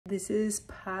This is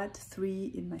part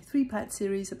 3 in my 3-part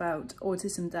series about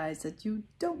autism diets that you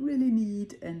don't really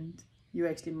need and you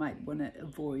actually might want to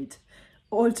avoid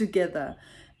altogether.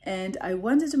 And I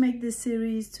wanted to make this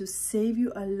series to save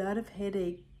you a lot of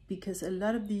headache, because a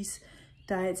lot of these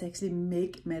diets actually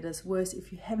make matters worse.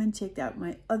 If you haven't checked out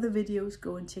my other videos,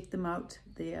 go and check them out.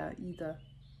 They are either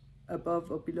above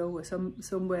or below, or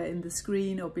somewhere in the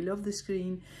screen or below the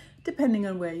screen, depending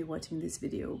on where you're watching this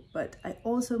video. But I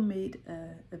also made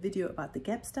a video about the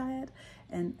GAPS diet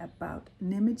and about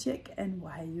Nemetschek and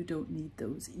why you don't need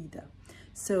those either.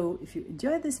 So if you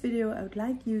enjoyed this video, I would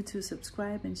like you to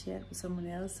subscribe and share it with someone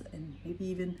else, and maybe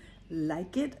even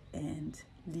like it and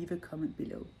leave a comment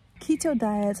below. Keto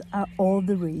diets are all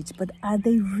the rage, but are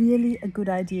they really a good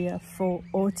idea for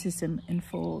autism and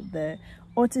for the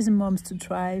autism moms to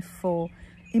try for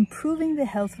improving the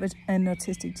health of an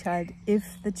autistic child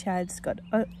if the child's got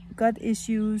gut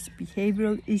issues,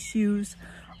 behavioral issues,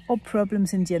 or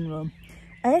problems in general?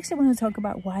 I actually want to talk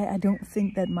about why I don't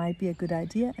think that might be a good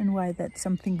idea, and why that's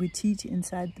something we teach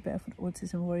inside the Barefoot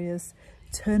Autism Warriors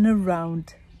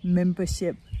turnaround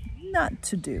membership not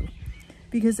to do.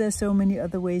 Because there's so many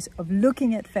other ways of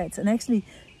looking at fats, and actually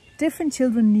different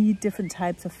children need different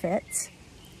types of fats,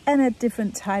 and at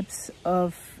different types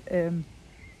of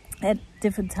at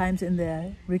different times in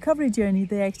their recovery journey,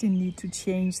 they actually need to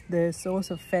change the source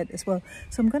of fat as well.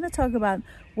 So I'm going to talk about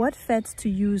what fats to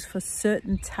use for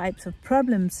certain types of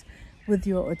problems with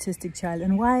your autistic child,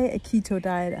 and why a keto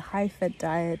diet, a high-fat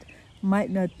diet, might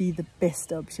not be the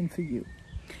best option for you.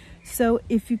 So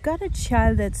if you've got a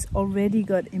child that's already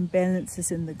got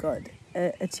imbalances in the gut,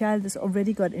 a child that's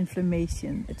already got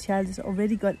inflammation, a child that's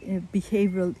already got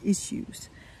behavioral issues,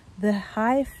 the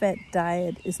high-fat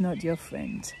diet is not your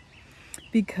friend.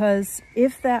 Because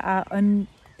if there are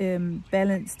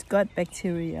unbalanced gut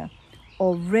bacteria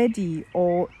already,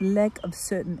 or lack of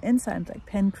certain enzymes like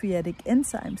pancreatic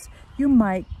enzymes, you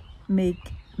might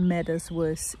make matters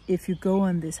worse if you go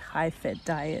on this high-fat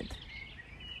diet.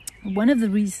 One of the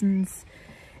reasons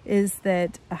is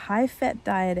that a high-fat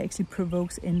diet actually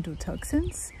provokes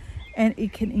endotoxins, and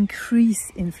it can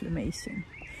increase inflammation.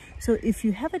 So if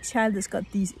you have a child that's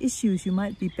got these issues, you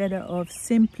might be better off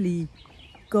simply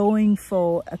going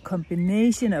for a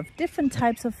combination of different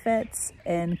types of fats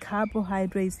and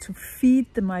carbohydrates to feed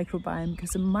the microbiome, because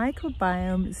the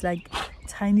microbiome is like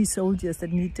tiny soldiers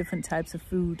that need different types of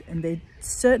food, and they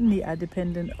certainly are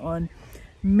dependent on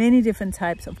many different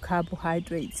types of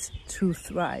carbohydrates to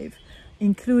thrive,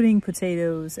 including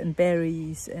potatoes and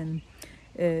berries and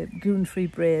gluten-free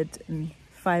bread and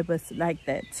fibers like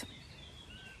that.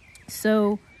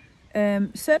 So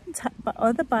certain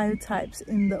other biotypes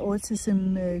in the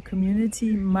autism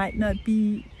community might not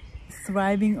be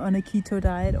thriving on a keto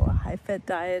diet or a high-fat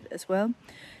diet as well.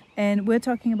 And we're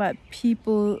talking about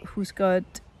people who's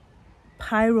got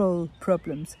pyrrole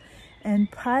problems. And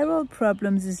pyrrole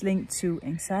problems is linked to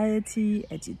anxiety,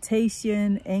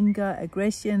 agitation, anger,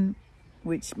 aggression,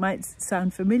 which might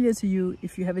sound familiar to you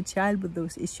if you have a child with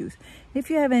those issues. If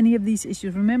you have any of these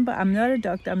issues, remember, I'm not a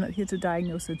doctor, I'm not here to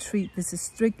diagnose or treat. This is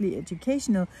strictly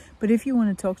educational. But if you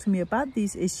want to talk to me about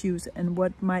these issues and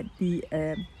what might be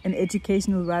an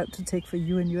educational route to take for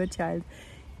you and your child,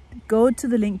 go to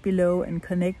the link below and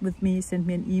connect with me, send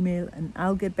me an email, and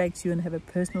I'll get back to you and have a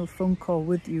personal phone call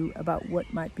with you about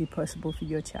what might be possible for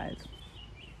your child.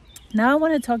 Now I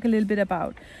want to talk a little bit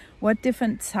about what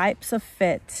different types of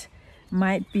fat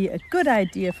might be a good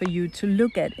idea for you to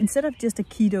look at, instead of just a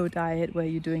keto diet where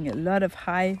you're doing a lot of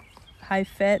high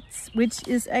fats, which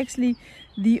is actually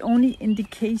the only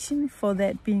indication for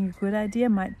that being a good idea.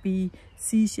 Might be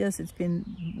seizures. It's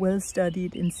been well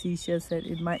studied in seizures that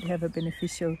it might have a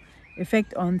beneficial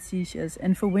effect on seizures.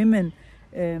 And for women,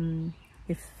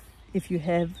 if you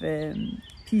have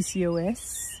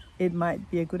PCOS, it might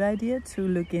be a good idea to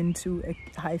look into a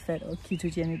high-fat or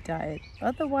ketogenic diet.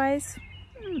 Otherwise,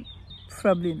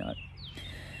 probably not.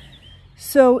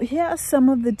 So here are some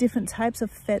of the different types of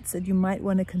fats that you might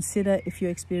want to consider if you're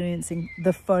experiencing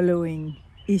the following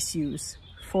issues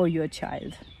for your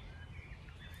child.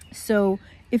 So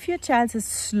if your child's a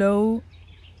slow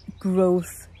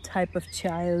growth type of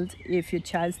child, if your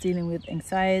child's dealing with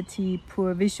anxiety,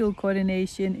 poor visual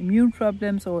coordination, immune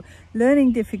problems, or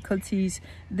learning difficulties,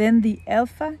 then the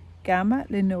alpha gamma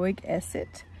linoleic acid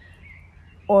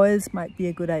oils might be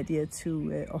a good idea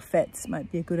to, or fats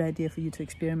might be a good idea for you to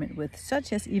experiment with,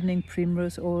 such as evening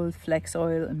primrose oil, flax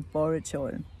oil, and borage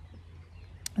oil.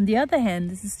 On the other hand,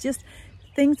 this is just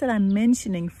things that I'm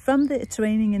mentioning from the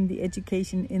training and the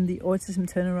education in the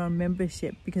Autism Turnaround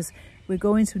membership, because we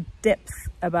go into depth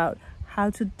about how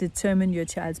to determine your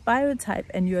child's biotype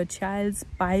and your child's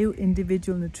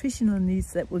bio-individual nutritional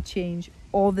needs that will change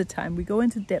all the time. We go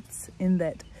into depths in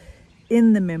that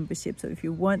in the membership. So if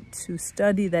you want to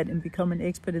study that and become an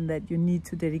expert in that, you need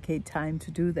to dedicate time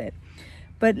to do that.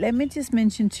 But let me just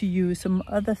mention to you some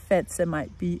other fats that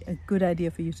might be a good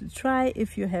idea for you to try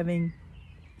if you're having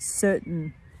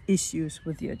certain issues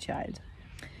with your child.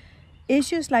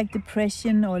 Issues like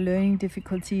depression or learning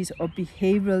difficulties or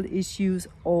behavioral issues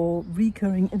or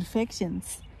recurring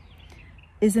infections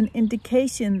is an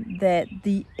indication that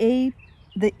the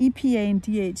EPA and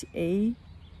DHA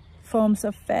forms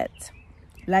of fat,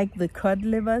 like the cod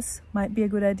livers, might be a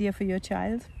good idea for your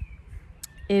child.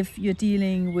 If you're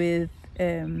dealing with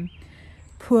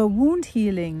poor wound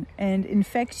healing and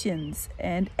infections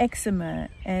and eczema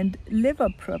and liver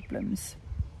problems,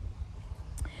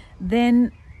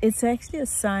 then it's actually a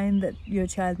sign that your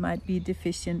child might be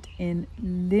deficient in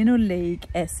linoleic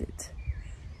acid.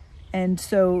 And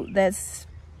so that's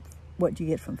what you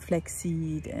get from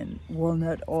flaxseed and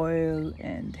walnut oil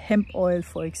and hemp oil,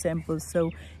 for example. So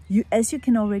as you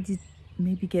can already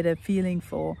maybe get a feeling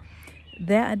for,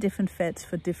 there are different fats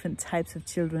for different types of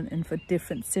children and for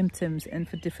different symptoms and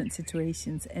for different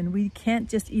situations. And we can't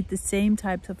just eat the same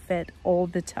types of fat all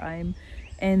the time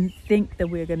and think that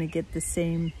we're going to get the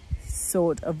same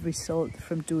sort of result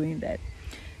from doing that.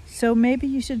 So maybe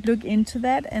you should look into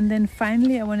that. And then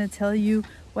finally, I want to tell you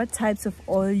what types of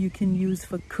oil you can use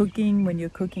for cooking when you're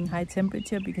cooking high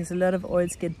temperature, because a lot of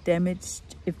oils get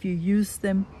damaged if you use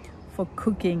them for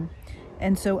cooking.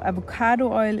 And so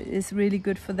avocado oil is really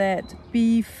good for that.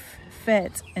 Beef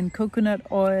fat and coconut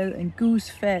oil and goose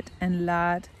fat and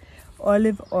lard,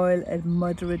 olive oil at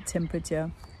moderate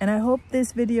temperature. And I hope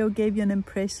this video gave you an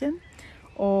impression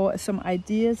or some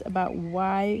ideas about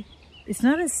why it's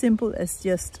not as simple as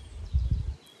just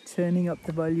turning up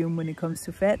the volume when it comes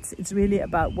to fats. It's really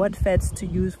about what fats to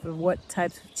use for what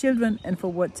types of children and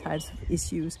for what types of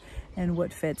issues, and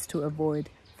what fats to avoid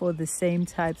for the same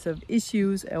types of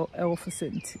issues or for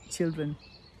certain children.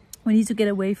 We need to get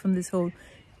away from this whole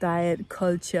diet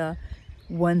culture,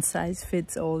 one size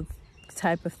fits all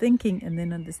type of thinking, and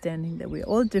then understanding that we're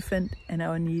all different and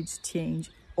our needs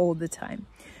change all the time.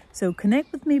 So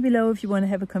connect with me below if you want to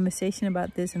have a conversation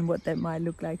about this and what that might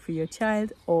look like for your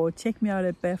child, or check me out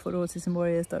at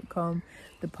barefootautismwarriors.com.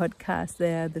 The podcast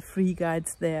there, the free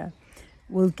guides there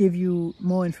will give you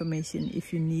more information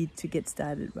if you need to get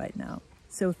started right now.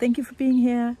 So thank you for being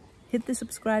here. Hit the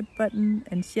subscribe button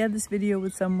and share this video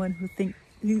with someone who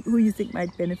you think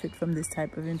might benefit from this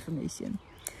type of information.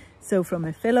 So from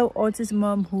a fellow autism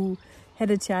mom who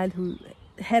had a child who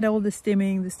had all the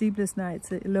stimming, the sleepless nights,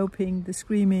 the eloping, the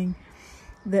screaming,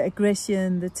 the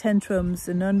aggression, the tantrums,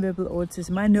 the nonverbal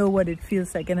autism, I know what it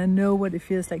feels like, and I know what it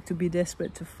feels like to be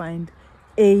desperate to find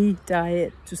a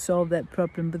diet to solve that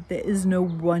problem. But there is no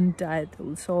one diet that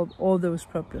will solve all those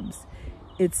problems.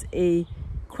 It's a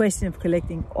question of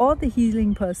collecting all the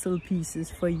healing puzzle pieces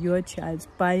for your child's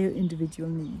bio-individual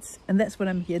needs. And that's what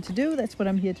I'm here to do. That's what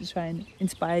I'm here to try and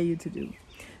inspire you to do.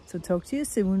 So talk to you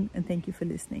soon, and thank you for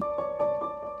listening.